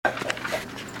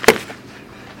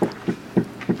All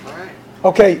right.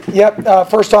 Okay. Yep.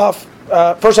 First off,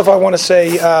 I want to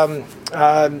say, and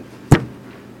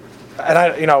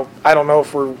I don't know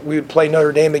if we would play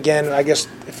Notre Dame again. I guess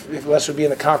if Les would be in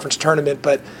the conference tournament,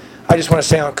 but I just want to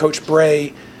say on Coach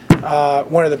Bray,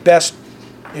 one of the best,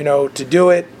 to do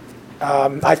it. I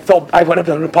went up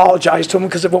and apologized to him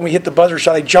because when we hit the buzzer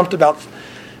shot, I jumped about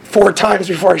 4 times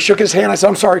before I shook his hand. I said,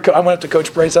 "I'm sorry." I went up to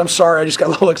Coach Bray and said, "I'm sorry. I just got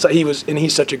a little excited."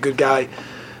 He's such a good guy.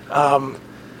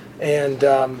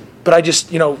 But I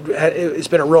just, it's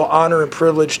been a real honor and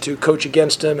privilege to coach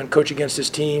against him and coach against his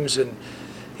teams, and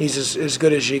he's as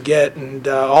good as you get. And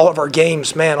all of our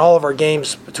games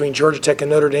between Georgia Tech and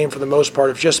Notre Dame for the most part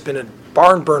have just been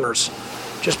barn burners.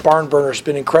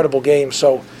 Been incredible games.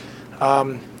 So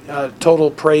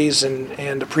total praise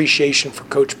and appreciation for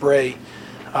Coach Bray.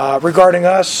 Regarding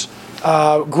us,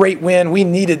 great win. We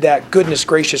needed that. Goodness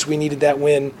gracious, we needed that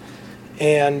win.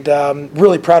 And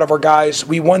really proud of our guys.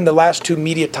 We won the last 2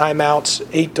 media timeouts,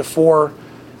 8-4.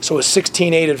 So a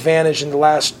 16-8 advantage in the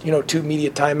last, 2 media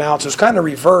timeouts. It was kind of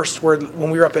reversed where when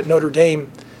we were up at Notre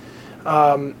Dame,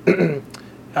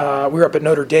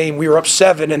 we were up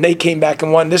 7, and they came back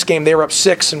and won. This game, they were up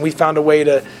 6, and we found a way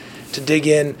to dig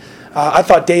in. I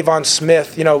thought Davon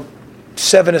Smith,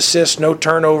 7 assists, no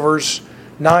turnovers,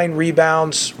 9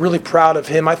 rebounds. Really proud of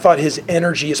him. I thought his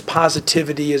energy, his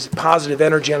positivity, his positive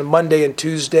energy on Monday and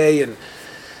Tuesday and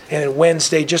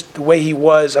Wednesday, just the way he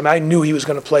was. I knew he was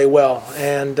going to play well,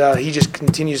 and he just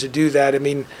continues to do that.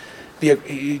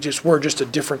 We're just a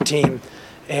different team.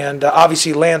 And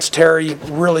obviously Lance Terry,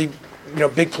 really,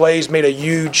 big plays, made a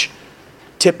huge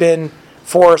tip-in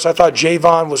for us. I thought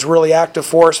Javon was really active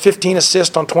for us. 15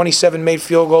 assists on 27 made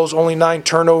field goals, only 9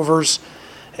 turnovers.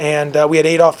 And we had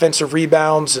 8 offensive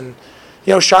rebounds and,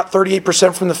 shot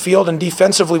 38% from the field. And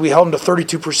defensively, we held them to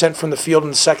 32% from the field in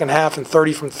the second half and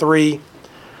 30 from 3.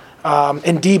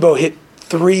 And Debo hit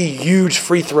 3 huge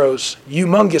free throws,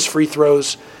 humongous free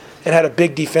throws, and had a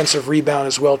big defensive rebound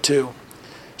as well, too.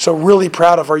 So really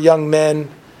proud of our young men.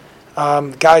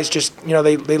 Guys just,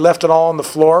 they left it all on the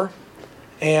floor.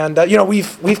 And,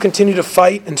 we've continued to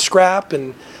fight and scrap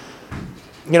and,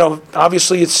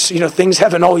 obviously it's, things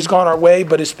haven't always gone our way,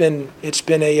 but it's been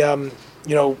a,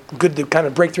 good to kind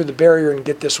of break through the barrier and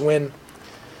get this win.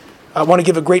 I want to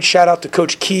give a great shout out to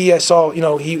Coach Key. I saw,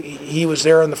 he was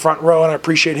there in the front row, and I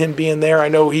appreciate him being there. I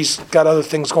know he's got other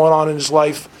things going on in his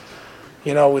life,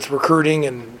 with recruiting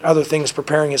and other things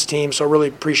preparing his team. So I really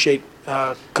appreciate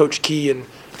Coach Key, and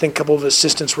I think a couple of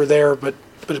assistants were there, but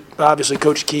obviously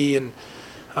Coach Key, and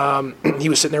he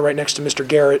was sitting there right next to Mr.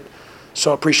 Garrett.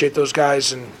 So I appreciate those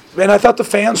guys, and I thought the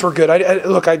fans were good.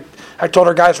 I told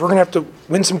our guys we're going to have to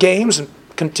win some games and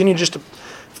continue just to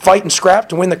fight and scrap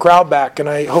to win the crowd back. And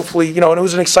I hopefully, and it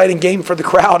was an exciting game for the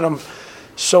crowd. And I'm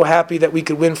so happy that we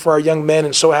could win for our young men,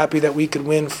 and so happy that we could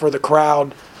win for the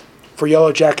crowd, for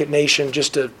Yellow Jacket Nation,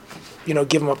 just to, give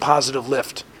them a positive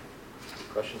lift.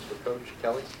 Questions for Coach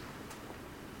Kelly?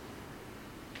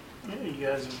 Yeah, you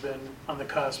guys have been on the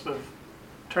cusp of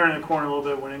turning the corner a little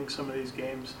bit, winning some of these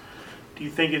games. Do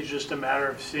you think it's just a matter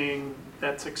of seeing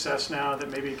that success now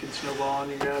that maybe it can snowball on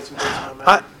you guys and build some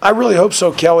momentum? I really hope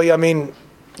so, Kelly. It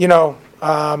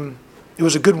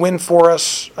was a good win for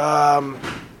us. Like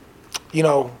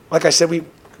I said,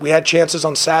 we had chances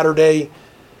on Saturday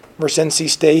versus NC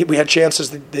State. We had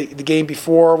chances the game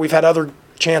before. We've had other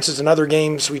chances in other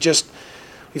games. We've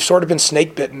sort of been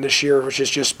snake bitten this year, which has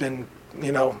just been,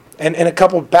 and a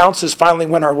couple of bounces finally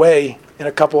went our way in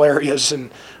a couple areas, and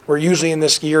we're usually in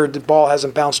this year the ball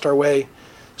hasn't bounced our way.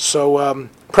 So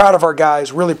proud of our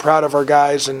guys, really proud of our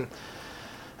guys, and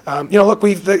look,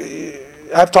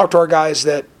 I've talked to our guys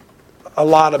that a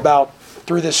lot about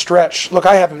through this stretch. Look,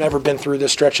 I haven't ever been through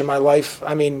this stretch in my life.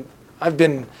 I've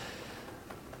been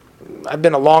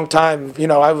a long time.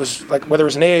 I was like, whether it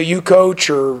was an AAU coach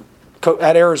or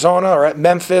at Arizona or at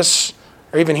Memphis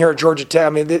or even here at Georgia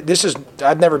Tech.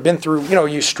 I've never been through,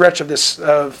 you stretch of this,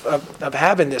 of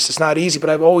having this. It's not easy, but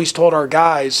I've always told our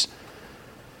guys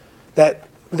that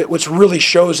what's really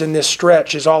shows in this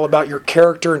stretch is all about your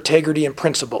character, integrity, and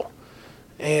principle.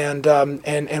 And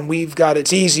we've got,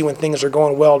 it's easy when things are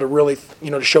going well to really,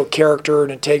 to show character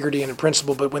and integrity and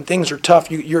principle. But when things are tough,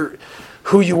 you're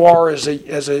who you are as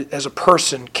a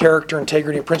person, character,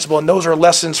 integrity, and principle. And those are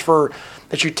lessons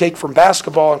that you take from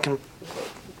basketball and can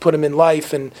put them in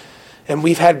life. And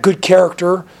we've had good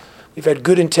character, we've had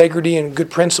good integrity and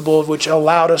good principle, which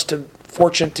allowed us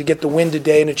fortunate to get the win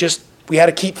today. And we had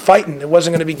to keep fighting. It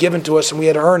wasn't going to be given to us, and we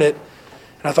had to earn it.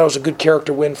 And I thought it was a good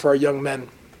character win for our young men.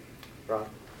 Ron?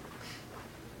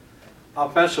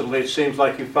 Offensively, it seems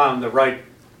like you found the right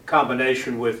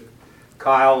combination with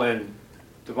Kyle and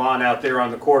Devon out there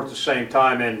on the court at the same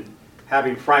time, and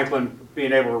having Franklin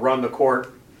being able to run the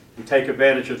court and take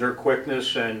advantage of their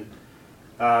quickness, and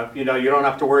you don't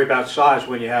have to worry about size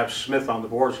when you have Smith on the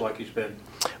boards like he's been.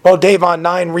 Well, Davon,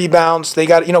 9 rebounds. They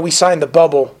got, we signed the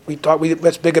bubble.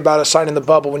 That's big about us signing the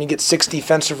bubble. When you get 6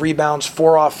 defensive rebounds,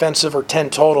 4 offensive, or 10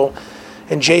 total.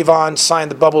 And Javon signed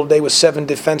the bubble today with 7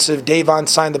 defensive. Davon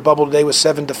signed the bubble today with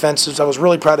 7 defensives. I was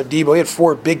really proud of Debo. He had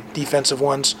 4 big defensive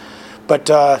ones, but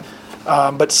to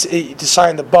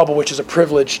sign the bubble, which is a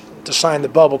privilege to sign the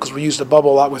bubble because we use the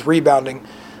bubble a lot with rebounding.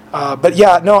 But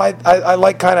yeah, no, I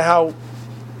like kind of how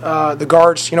the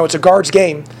guards. It's a guards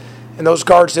game, and those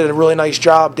guards did a really nice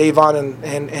job, Davon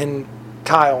and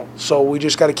Kyle. So we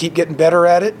just got to keep getting better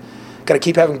at it. Got to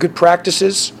keep having good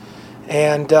practices,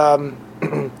 and.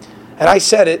 And I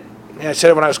said it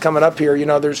when I was coming up here,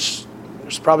 there's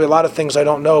probably a lot of things I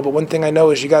don't know, but one thing I know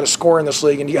is you got to score in this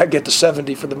league, and you got to get to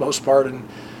 70 for the most part, and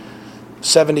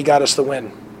 70 got us the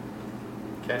win.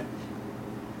 Okay.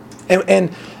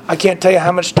 And I can't tell you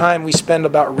how much time we spend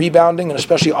about rebounding, and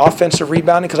especially offensive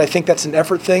rebounding, because I think that's an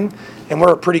effort thing, and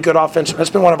we're a pretty good offensive.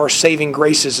 That's been one of our saving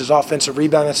graces is offensive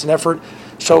rebound. That's an effort.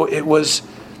 So it was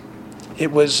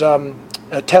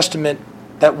a testament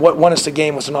that what won us the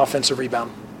game was an offensive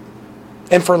rebound.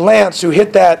 And for Lance, who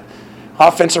hit that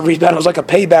offensive rebound, it was like a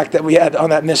payback that we had on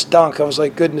that missed dunk. I was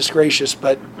like, goodness gracious,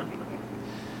 but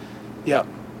yeah.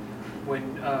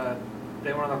 When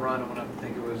they were on the run, I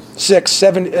think it was 6,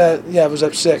 7, yeah, it was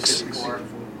up 6.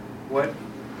 What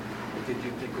did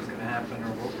you think was going to happen,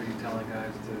 or what were you telling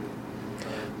guys to?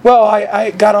 Well,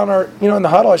 I got on our, in the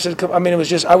huddle, I said, it was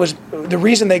just, the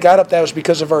reason they got up that was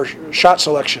because of our shot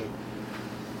selection.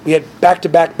 We had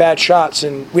back-to-back bad shots,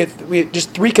 and we had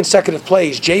just 3 consecutive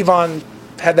plays. Javon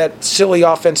had that silly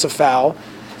offensive foul.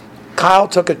 Kyle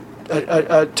took a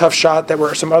tough shot that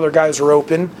where some other guys were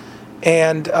open,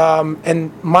 and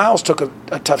Miles took a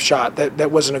tough shot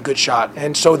that wasn't a good shot.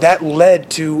 And so that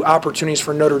led to opportunities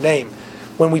for Notre Dame.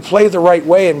 When we play the right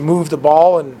way and move the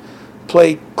ball and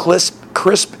play crisp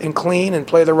and clean and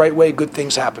play the right way, good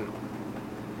things happen.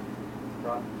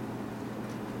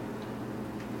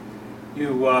 You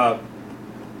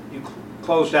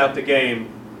closed out the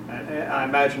game. I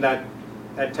imagine that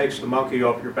takes the monkey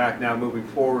off your back now moving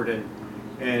forward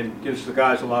and gives the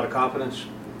guys a lot of confidence.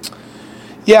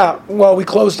 Yeah, well, we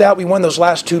closed out. We won those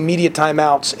last 2 media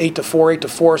timeouts,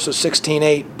 8-4, so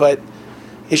 16-8. But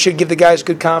it should give the guys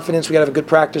good confidence. We got to have a good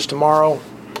practice tomorrow,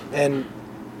 and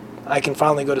I can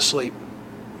finally go to sleep.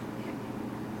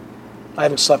 I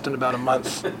haven't slept in about a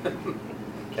month,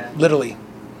 literally.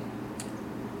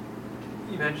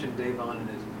 You mentioned Davon and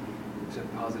his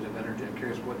positive energy. I'm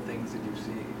curious, what things did you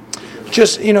see?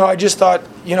 Just, I just thought,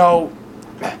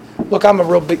 look, I'm a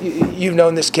real big, you've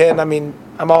known this kid. I mean,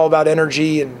 I'm all about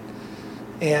energy and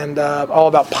all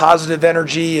about positive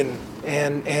energy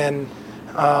Davon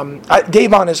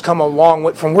has come a long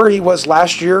way from where he was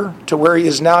last year to where he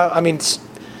is now. I mean,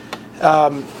 I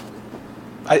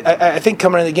think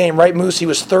coming into the game, right, Moose, he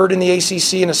was 3rd in the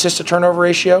ACC in assist to turnover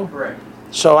ratio. Correct.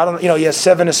 So I don't, he has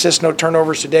 7 assists, no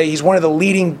turnovers today. He's one of the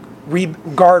leading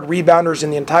guard rebounders in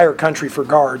the entire country for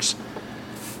guards.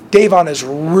 Davon has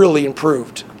really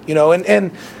improved,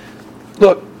 and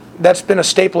look, that's been a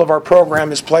staple of our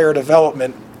program is player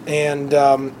development, and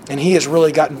he has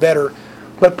really gotten better.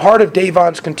 But part of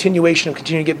Davon's continuation of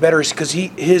continuing to get better is because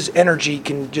his energy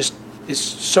is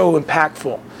so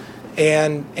impactful,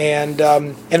 and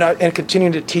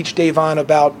continuing to teach Davon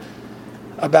about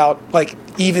like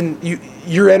even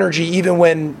your energy, even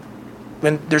when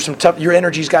there's some tough, your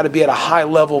energy's got to be at a high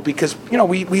level because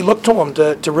we look to him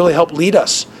to really help lead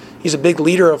us. He's a big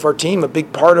leader of our team, a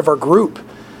big part of our group,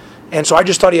 and so I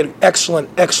just thought he had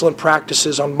excellent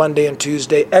practices on Monday and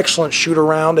Tuesday, excellent shoot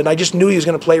around, and I just knew he was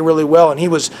going to play really well. And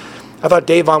I thought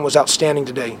Davon was outstanding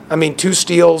today. I mean, 2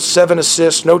 steals, 7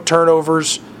 assists, no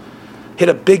turnovers, hit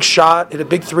a big shot, hit a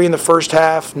big 3 in the first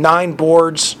half, 9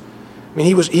 boards. I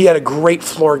mean, he had a great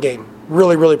floor game.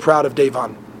 Really, really proud of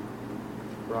Davon.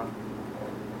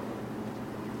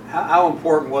 How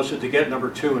important was it to get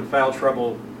number 2 in foul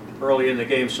trouble early in the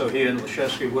game so he and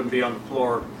Leshevsky wouldn't be on the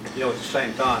floor, at the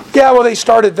same time? Yeah, well, they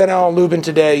started Van Allen Lubin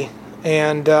today,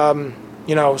 and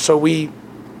so we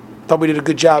thought we did a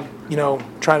good job,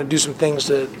 trying to do some things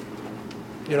to,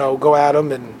 go at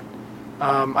them, and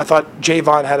I thought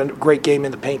Javon had a great game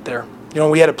in the paint there.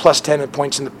 We had a +10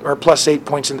 points or +8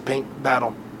 points in the paint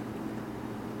battle.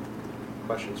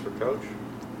 Questions for Coach?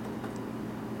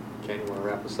 Ken, you want to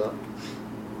wrap us up?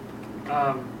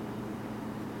 I'm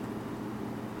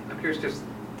curious, just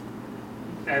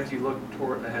as you look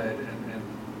toward ahead and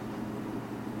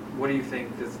what do you think,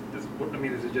 I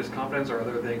mean, is it just confidence or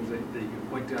other things that you can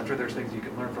point to? I'm sure there's things you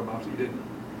can learn from. Obviously, you didn't,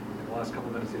 in the last couple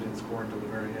of minutes, you didn't score until the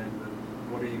very end, but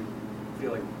what do you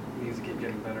feel like needs to keep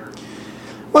getting better?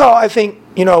 Well, I think,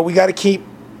 we got to keep,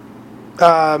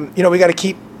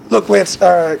 look, Lance,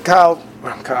 Kyle,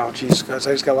 geez, guys,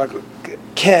 I just got like,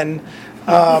 Ken,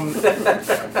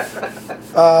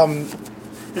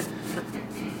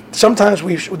 sometimes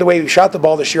the way we shot the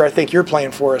ball this year, I think you're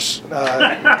playing for us,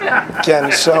 Ken.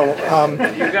 So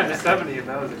You got to 70 and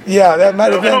that was it. yeah, that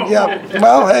might have been. Yeah.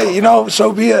 Well, hey,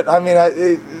 so be it. I mean,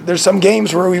 there's some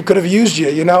games where we could have used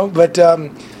you, But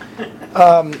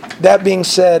that being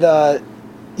said,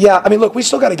 yeah. I mean, look, we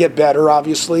still got to get better,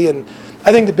 obviously, and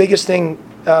I think the biggest thing,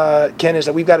 Ken, is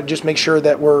that we've got to just make sure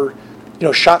that we're,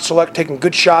 shot select, taking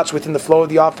good shots within the flow of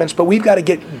the offense. But we've got to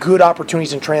get good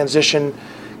opportunities in transition.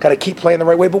 Got to keep playing the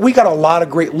right way. But we got a lot of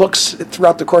great looks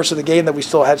throughout the course of the game that we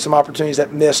still had some opportunities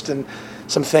that missed and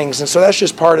some things. And so that's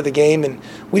just part of the game. And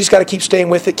we just got to keep staying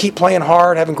with it, keep playing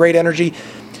hard, having great energy.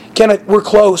 Ken, we're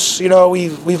close.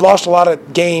 We've lost a lot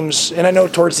of games. And I know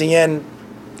towards the end,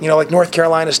 like North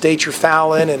Carolina State, you're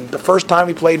fouling. And the first time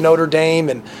we played Notre Dame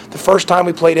and the first time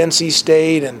we played NC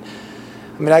State. And,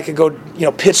 I mean, I could go,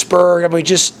 Pittsburgh. I mean,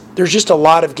 there's just a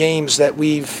lot of games that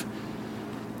we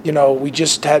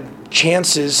just had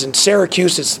chances, and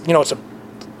Syracuse, it's a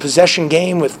possession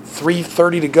game with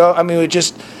 3:30 to go. I mean,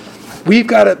 we've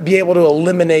got to be able to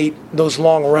eliminate those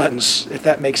long runs, if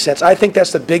that makes sense. I think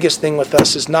that's the biggest thing with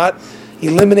us, is not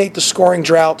eliminate the scoring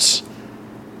droughts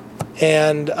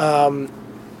and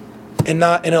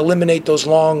eliminate those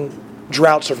long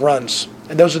droughts of runs.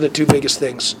 And those are the two biggest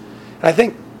things. And I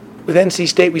think with NC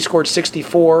State we scored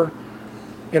 64.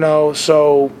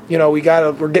 So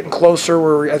we're getting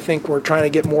closer. I think we're trying to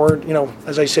get more.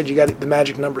 As I said, you got the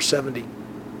magic number 70.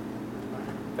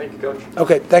 Thank you, Coach.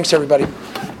 Okay, thanks everybody.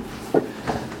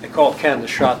 They call Ken the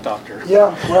shot doctor.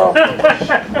 Yeah, well,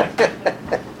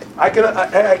 I could.